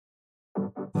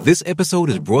This episode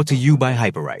is brought to you by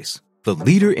Hyperice, the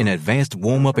leader in advanced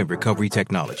warm-up and recovery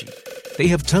technology. They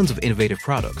have tons of innovative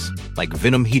products, like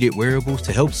Venom-heated wearables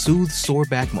to help soothe sore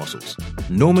back muscles,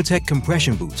 Normatec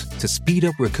compression boots to speed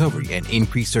up recovery and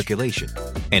increase circulation,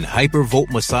 and Hypervolt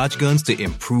massage guns to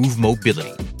improve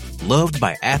mobility. Loved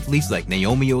by athletes like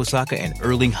Naomi Osaka and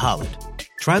Erling Haaland.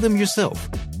 Try them yourself.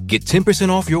 Get 10%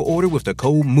 off your order with the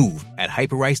code MOVE at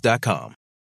Hyperice.com.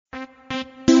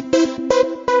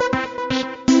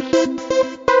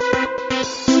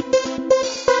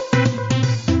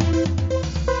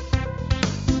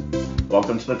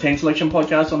 Welcome to the Team Selection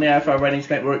Podcast on the AFR Ratings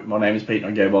Network. My name is Pete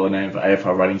and I go by the name of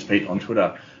AFR Ratings Pete on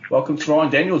Twitter. Welcome to Ryan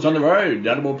Daniels on the road.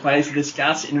 Notable players to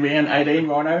discuss in round 18,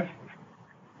 Rhino.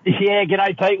 Yeah,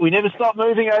 g'day Pete. We never stop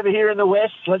moving over here in the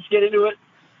West. Let's get into it.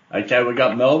 Okay, we've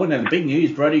got Melbourne and big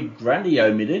news. Brodie Grundy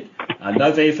omitted.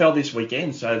 No VFL this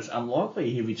weekend, so it's unlikely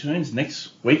he returns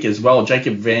next week as well.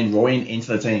 Jacob Van Rooyen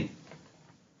into the team.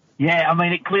 Yeah, I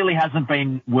mean, it clearly hasn't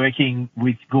been working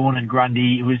with Gawn and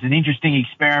Grundy. It was an interesting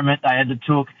experiment they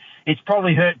undertook. It's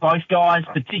probably hurt both guys,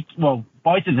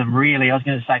 both of them really. I was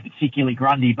going to say particularly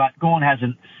Grundy, but Gawn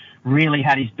hasn't really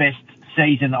had his best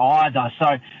season either.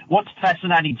 So what's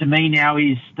fascinating to me now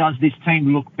is, does this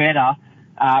team look better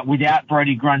without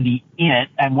Brodie Grundy in it?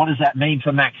 And what does that mean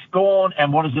for Max Gawn?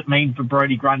 And what does it mean for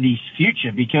Brodie Grundy's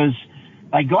future? Because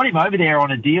they got him over there on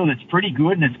a deal that's pretty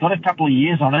good and it's got a couple of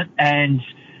years on it. And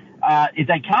if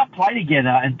they can't play together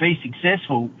and be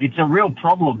successful, it's a real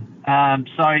problem.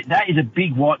 So that is a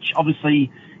big watch.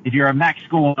 Obviously, if you're a Max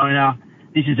Gawn owner,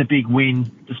 this is a big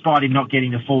win. Despite him not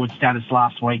getting the forward status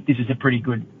last week, this is a pretty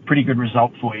good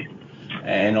result for you.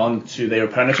 And on to their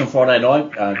opponents on Friday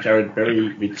night. Jared Berry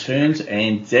returns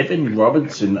and Devin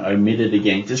Robertson omitted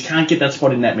again. Just can't get that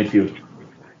spot in that midfield.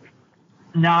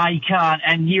 No, you can't.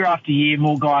 And year after year,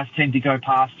 more guys tend to go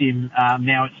past him.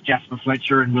 Now it's Jasper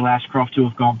Fletcher and Will Ashcroft who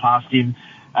have gone past him.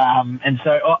 And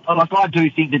so, I do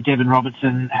think that Devin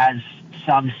Robertson has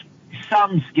some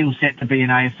skill set to be an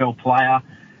AFL player.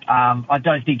 I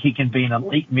don't think he can be an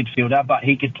elite midfielder, but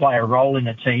he could play a role in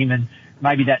a team, and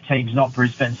maybe that team's not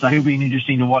Brisbane, so he'll be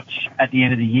interesting to watch at the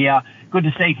end of the year. Good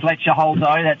to see Fletcher hold,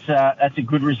 though. That's a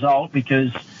good result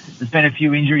because there's been a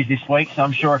few injuries this week, so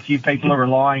I'm sure a few people are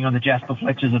relying on the Jasper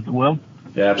Fletchers of the world.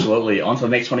 Yeah, absolutely. On to the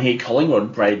next one here.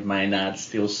 Collingwood, Brad Maynard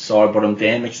still side bottom.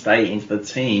 Dan McStay into the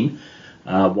team,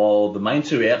 while the main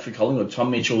two out for Collingwood, Tom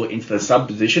Mitchell into the sub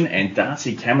position and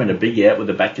Darcy Cameron a big out with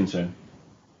a back concern.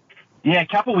 Yeah, a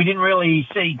couple we didn't really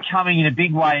see coming in a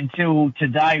big way until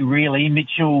today, really.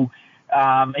 Mitchell,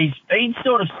 he's been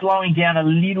sort of slowing down a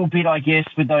little bit, I guess,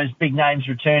 with those big names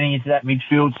returning into that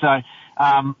midfield. So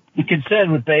the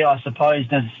concern would be, I suppose,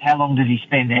 how long does he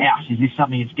spend out? Is this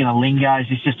something that's going to linger? Is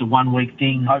this just a one-week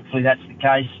thing? Hopefully that's the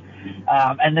case.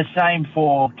 And the same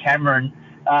for Cameron.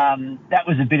 That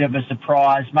was a bit of a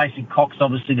surprise. Mason Cox,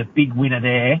 obviously, the big winner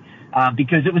there,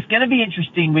 because it was going to be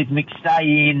interesting with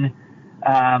McStay in,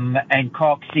 and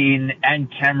Cox in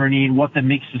and Cameron in, what the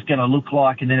mix was going to look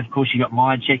like. And then, of course, you got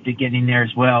Myercheck to get in there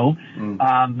as well.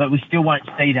 But we still won't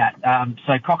see that.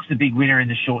 So Cox the big winner in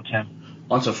the short term.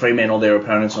 On to Fremantle, their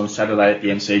opponents on Saturday at the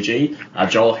MCG.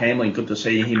 Joel Hamling, good to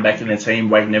see him back in the team,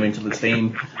 Wagner into the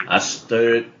team.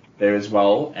 Sturt there as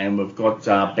well. And we've got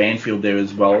Banfield there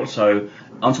as well. So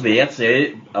onto the outs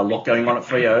there, a lot going on at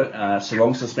Freo.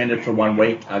 Sarong suspended for 1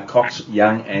 week. Cox,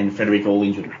 Young and Frederick all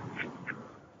injured.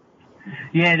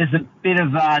 Yeah, there's a bit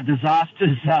of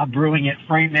disasters brewing at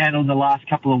Fremantle in the last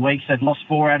couple of weeks. They've lost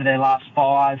 4 out of their last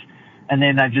 5, and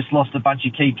then they've just lost a bunch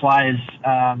of key players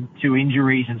to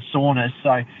injuries and soreness.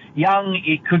 So Young,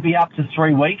 it could be up to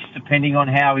 3 weeks, depending on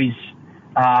how his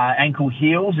ankle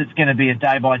heals. It's going to be a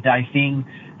day-by-day thing.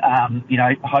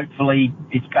 Hopefully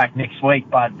it's back next week,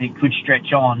 but it could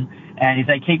stretch on. And if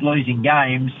they keep losing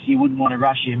games, you wouldn't want to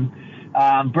rush him.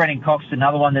 Brennan Cox,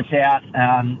 another one that's out.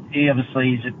 He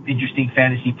obviously is an interesting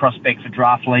fantasy prospect for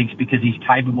draft leagues because he's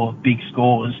capable of big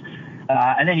scores.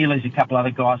 And then you lose a couple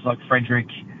other guys like Frederick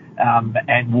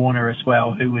and Warner as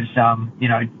well, who was,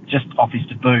 just off his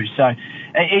debut. So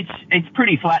it's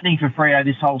pretty flattening for Freo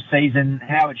this whole season.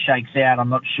 How it shakes out, I'm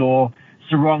not sure.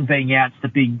 Sarong being out's the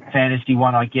big fantasy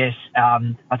one, I guess.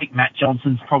 I think Matt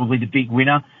Johnson's probably the big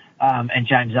winner, and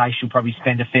James Aish will probably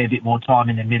spend a fair bit more time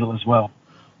in the middle as well.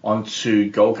 On to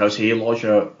Gold Coast here.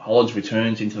 Elijah Hollands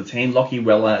returns into the team. Lockie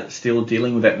Weller still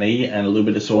dealing with that knee and a little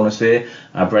bit of soreness there.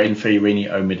 Braden Fiorini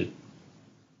omitted.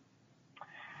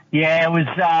 Yeah, it was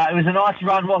a nice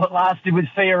run while it lasted with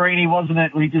Fiorini, wasn't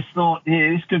it? We just thought,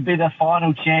 this could be the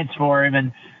final chance for him,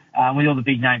 and with all the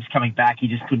big names coming back, he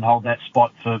just couldn't hold that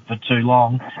spot for too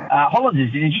long. Hollands is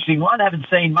an interesting one. I haven't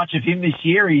seen much of him this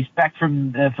year. He's back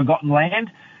from the Forgotten Land.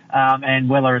 and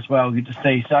Weller as well. Good to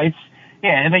see. So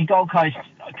Gold Coast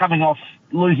coming off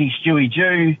losing Stewie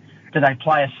Jew. Do they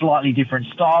play a slightly different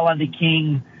style under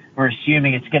King? We're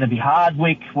assuming it's going to be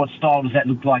Hardwick. What style does that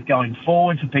look like going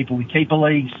forward for people with keeper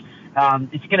leagues?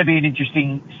 It's going to be an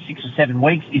interesting 6 or 7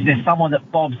 weeks. Is there someone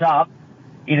that bobs up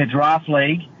in a draft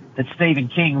league that Stephen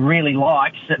King really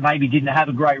likes that maybe didn't have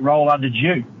a great role under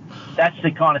Jew? That's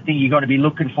the kind of thing you've got to be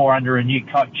looking for under a new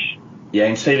coach. Yeah,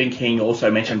 and Stephen King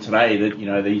also mentioned today that,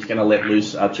 that he's going to let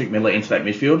loose Touk Miller into that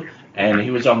midfield, and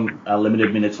he was on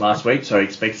limited minutes last week, so he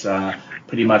expects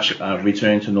pretty much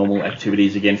return to normal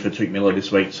activities again for Touk Miller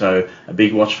this week, so a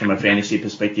big watch from a fantasy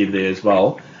perspective there as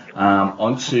well.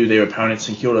 On to their opponents,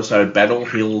 St Kilda, so Battle,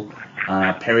 Hill,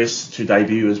 Paris to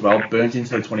debut as well, Burns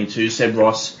into the 22, Seb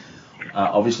Ross,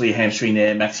 obviously hamstring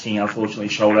there, Max King unfortunately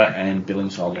shoulder, and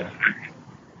Billing-Solder.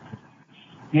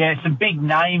 Yeah, some big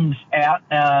names out,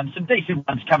 some decent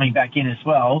ones coming back in as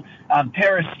well.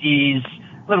 Paris is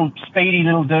little speedy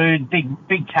little dude,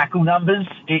 big tackle numbers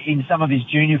in some of his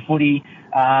junior footy.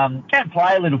 Can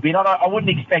play a little bit. I wouldn't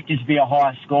expect him to be a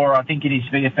high scorer. I think in his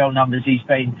VFL numbers he's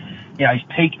been, his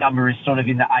peak number is sort of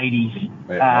in the 80s,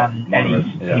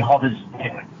 and he hovers.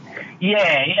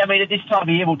 Yeah, I mean, at this time of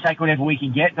year we'll take whatever we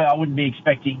can get, but I wouldn't be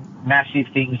expecting massive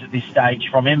things at this stage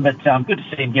from him. But good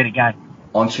to see him get a game.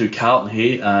 On to Carlton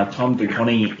here. Tom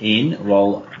DeConnie in,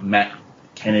 while Matt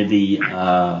Kennedy is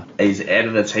out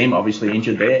of the team, obviously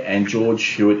injured there, and George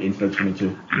Hewitt into the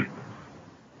 22.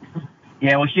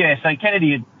 So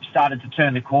Kennedy had started to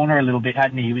turn the corner a little bit,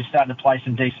 hadn't he? He was starting to play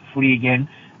some decent footy again,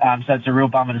 so it's a real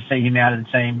bummer to see him out of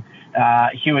the team.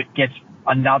 Hewitt gets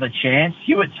another chance.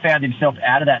 Hewitt's found himself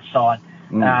out of that side,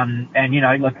 and you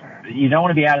don't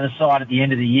want to be out of the side at the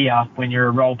end of the year when you're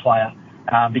a role player.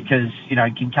 Because,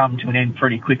 it can come to an end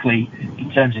pretty quickly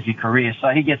in terms of your career. So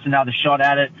he gets another shot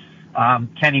at it.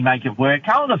 Can he make it work?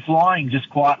 Carlton are flying just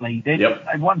quietly. They've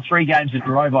won 3 games in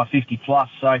a row by 50 plus.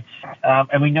 So,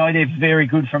 and we know they're very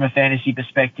good from a fantasy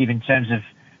perspective in terms of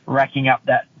racking up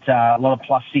that, a lot of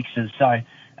plus sixes. So,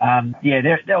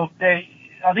 they're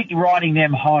I think riding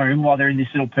them home while they're in this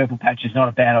little purple patch is not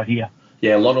a bad idea.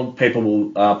 Yeah, a lot of people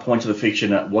will point to the fiction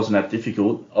that it wasn't that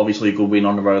difficult. Obviously, a good win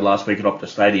on the road last week at Optus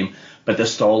Stadium, but the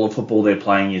style of football they're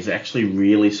playing is actually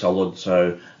really solid.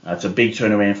 So it's a big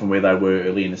turnaround from where they were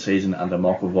early in the season under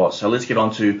Michael Voss. So let's get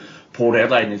on to Port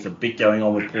Adelaide. And there's a bit going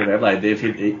on with Port Adelaide. They've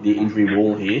hit the injury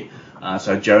wall here.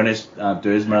 So Jonas,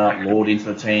 Dersma, Lord into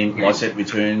the team. Lysette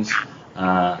returns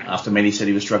after many said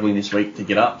he was struggling this week to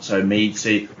get up. So we'll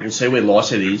see where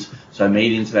Lysette is. So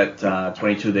Mead into that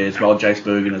 22 there as well. Jace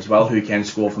Bergen as well, who can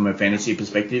score from a fantasy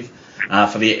perspective.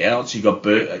 For the outs, you've got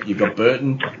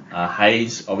Burton,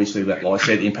 Hayes, obviously that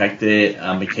Lysette impact there.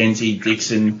 McKenzie,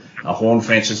 Dixon, Horn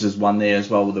Francis is one there as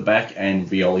well with the back, and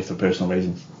Violi for personal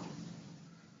reasons.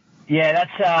 Yeah,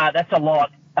 that's a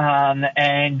lot.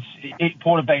 And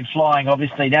Port have been flying,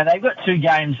 obviously. Now, they've got 2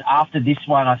 games after this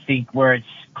one, I think, where it's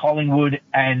Collingwood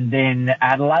and then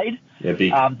Adelaide. Yeah,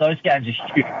 big. Those games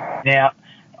are huge. Now,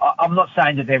 I'm not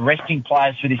saying that they're resting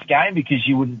players for this game because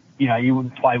you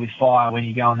wouldn't play with fire when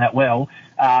you're going that well.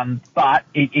 But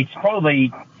it's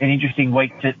probably an interesting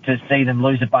week to see them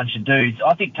lose a bunch of dudes.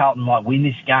 I think Carlton might win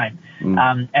this game.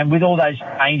 And with all those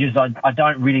changes, I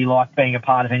don't really like being a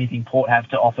part of anything Port have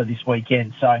to offer this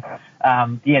weekend. So,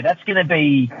 that's going to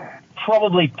be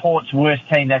probably Port's worst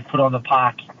team they've put on the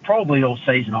park probably all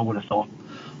season, I would have thought.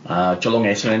 Geelong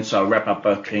Essendon, so I'll wrap up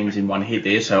both teams in one hit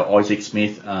there. So Isaac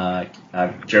Smith,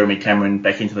 Jeremy Cameron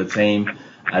back into the team,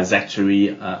 Zach Tui,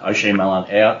 O'Shea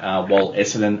Mullen out, while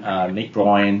Essendon, Nick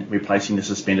Bryan replacing the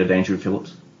suspended Andrew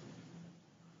Phillips.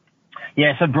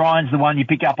 Yeah, so Bryan's the one you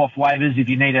pick up off waivers if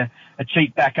you need a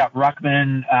cheap backup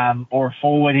ruckman or a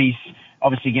forward. He's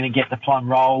obviously going to get the plum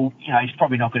roll. He's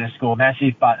probably not going to score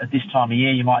massive, but at this time of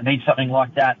year you might need something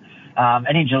like that.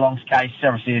 And in Geelong's case,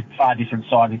 obviously a far different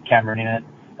side with Cameron in it.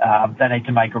 They need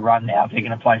to make a run now if they're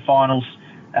going to play finals.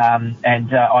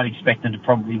 And I'd expect them to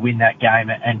probably win that game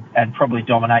and probably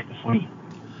dominate the footy.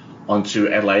 On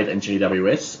to Adelaide and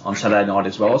GWS on Saturday night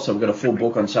as well. So we've got a full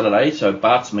book on Saturday. So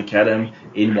Bart's McAdam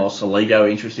in while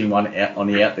Saligo, interesting one out on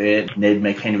the out there. Ned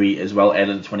McHenry as well out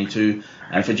of the 22.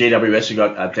 And for GWS, we've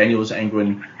got Daniels,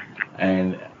 Angwin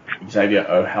and Xavier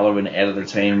O'Halloran out of the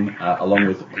team, along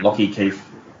with Lockie Keefe.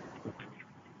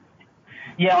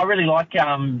 Yeah, I really like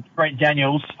Brent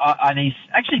Daniels, and he's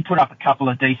actually put up a couple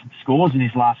of decent scores in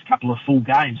his last couple of full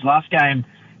games. Last game,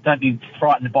 don't be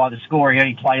frightened by the score. He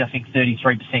only played, I think,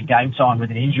 33% game time with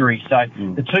an injury. So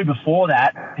the 2 before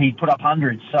that, he put up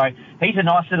hundreds. So he's a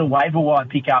nice little waiver wire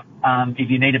pickup if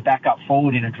you need a backup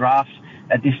forward in a draft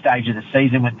at this stage of the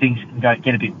season when things can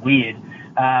get a bit weird.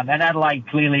 And Adelaide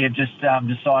clearly have just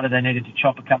decided they needed to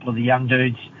chop a couple of the young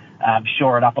dudes,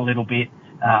 shore it up a little bit,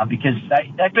 because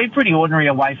they've been pretty ordinary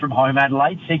away from home,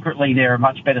 Adelaide. Secretly, they're a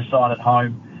much better side at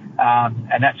home.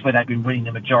 And that's where they've been winning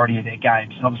the majority of their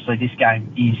games. And obviously this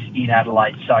game is in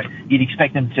Adelaide, so you'd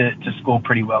expect them to score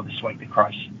pretty well this week, the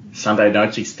Crows. Sunday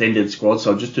night's extended squad,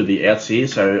 so just to the outs here.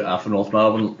 So for North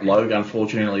Melbourne, Logue,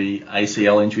 unfortunately,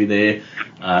 ACL injury there.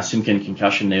 Simpkin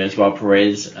concussion there as well.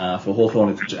 Perez. For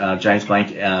Hawthorn, James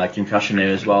Blank concussion there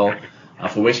as well.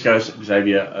 For West Coast,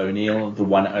 Xavier O'Neill, the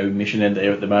 1-0 mission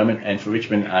there at the moment. And for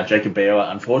Richmond, Jacob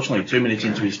Bauer, unfortunately, 2 minutes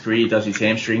into his career, does his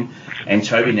hamstring. And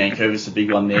Toby Nankervis, the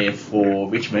big one there for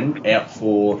Richmond, out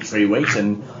for 3 weeks.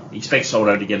 And expect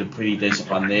Soldo to get a pretty decent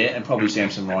one there. And probably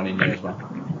Samson Ryan in there as well.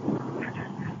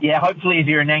 Yeah, hopefully if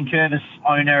you're a Nankervis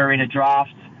owner in a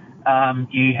draft,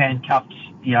 you handcuffed,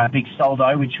 big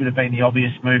Soldo, which would have been the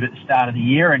obvious move at the start of the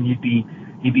year, and you'd be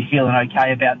feeling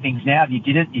okay about things now. If you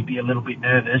did it, you'd be a little bit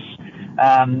nervous.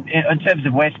 In terms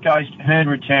of West Coast, Hearn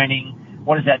returning,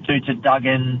 what does that do to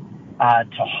Duggan,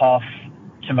 to Hoff,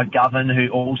 to McGovern, who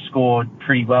all scored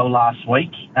pretty well last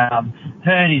week?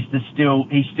 Hearn is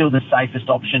he's still the safest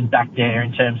option back there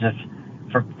in terms of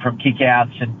from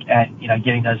kick-outs and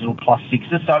getting those little plus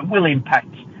sixes. So it will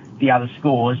impact the other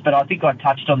scores. But I think I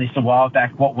touched on this a while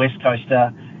back. What West Coast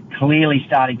are clearly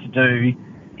starting to do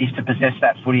is to possess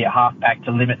that footy at half-back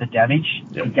to limit the damage.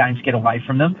 Yep. The games get away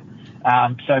from them.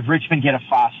 So if Richmond get a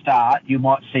fast start, you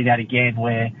might see that again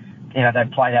where, they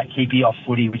play that keepy off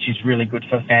footy, which is really good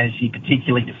for fantasy,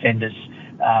 particularly defenders.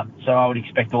 So I would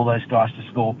expect all those guys to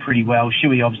score pretty well.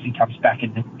 Shuey obviously comes back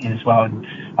in as well, and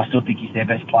I still think he's their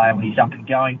best player when he's up and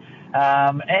going.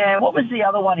 And what was the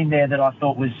other one in there that I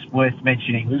thought was worth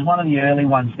mentioning? It was one of the early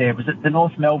ones there. Was it the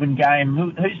North Melbourne game?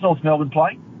 Who's North Melbourne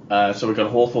playing? So we've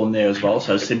got Hawthorn there as well.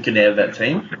 So Simpkin out of that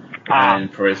team,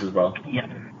 and Perez as well. Yeah.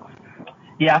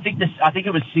 Yeah, I think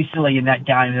it was Sicily in that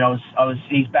game that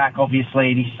he's back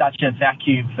obviously, and he's such a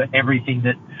vacuum for everything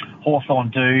that Hawthorn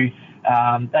do.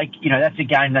 That's a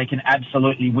game they can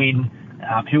absolutely win.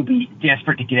 He'll be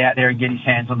desperate to get out there and get his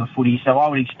hands on the footy. So I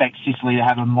would expect Sicily to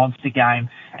have a monster game.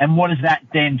 And what does that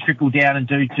then trickle down and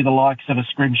do to the likes of a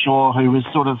Scrimshaw, who was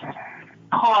sort of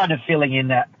kind of filling in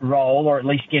that role, or at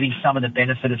least getting some of the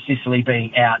benefit of Sicily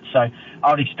being out? So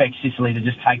I would expect Sicily to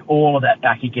just take all of that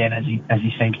back again, as he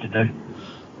seems to do.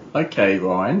 Okay,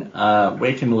 Ryan.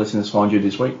 Where can the listeners find you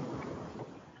this week?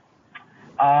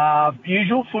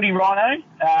 Usual, Footy Rhino.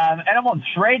 And I'm on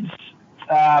Threads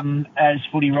as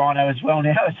Footy Rhino as well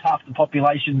now. It's half the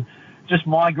population just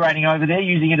migrating over there,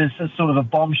 using it as a sort of a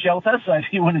bomb shelter. So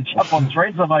if you want to jump on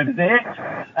Threads, I'm over there.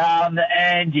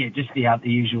 And yeah, just the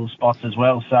usual spots as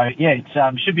well. So yeah, it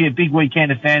should be a big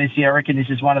weekend of fantasy. I reckon this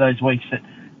is one of those weeks that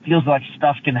feels like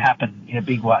stuff can happen in a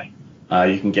big way.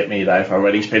 You can get me at AFL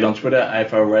Ratings Pete on Twitter,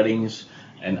 AFL Ratings,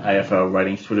 and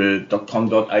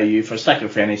aflratingstwitter.com.au for a stack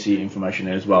of fantasy information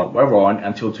there as well. Well, Ryan,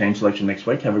 until team selection next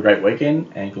week, have a great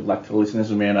weekend, and good luck to the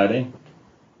listeners of Round 18.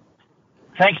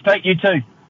 Thanks, Pete. You too.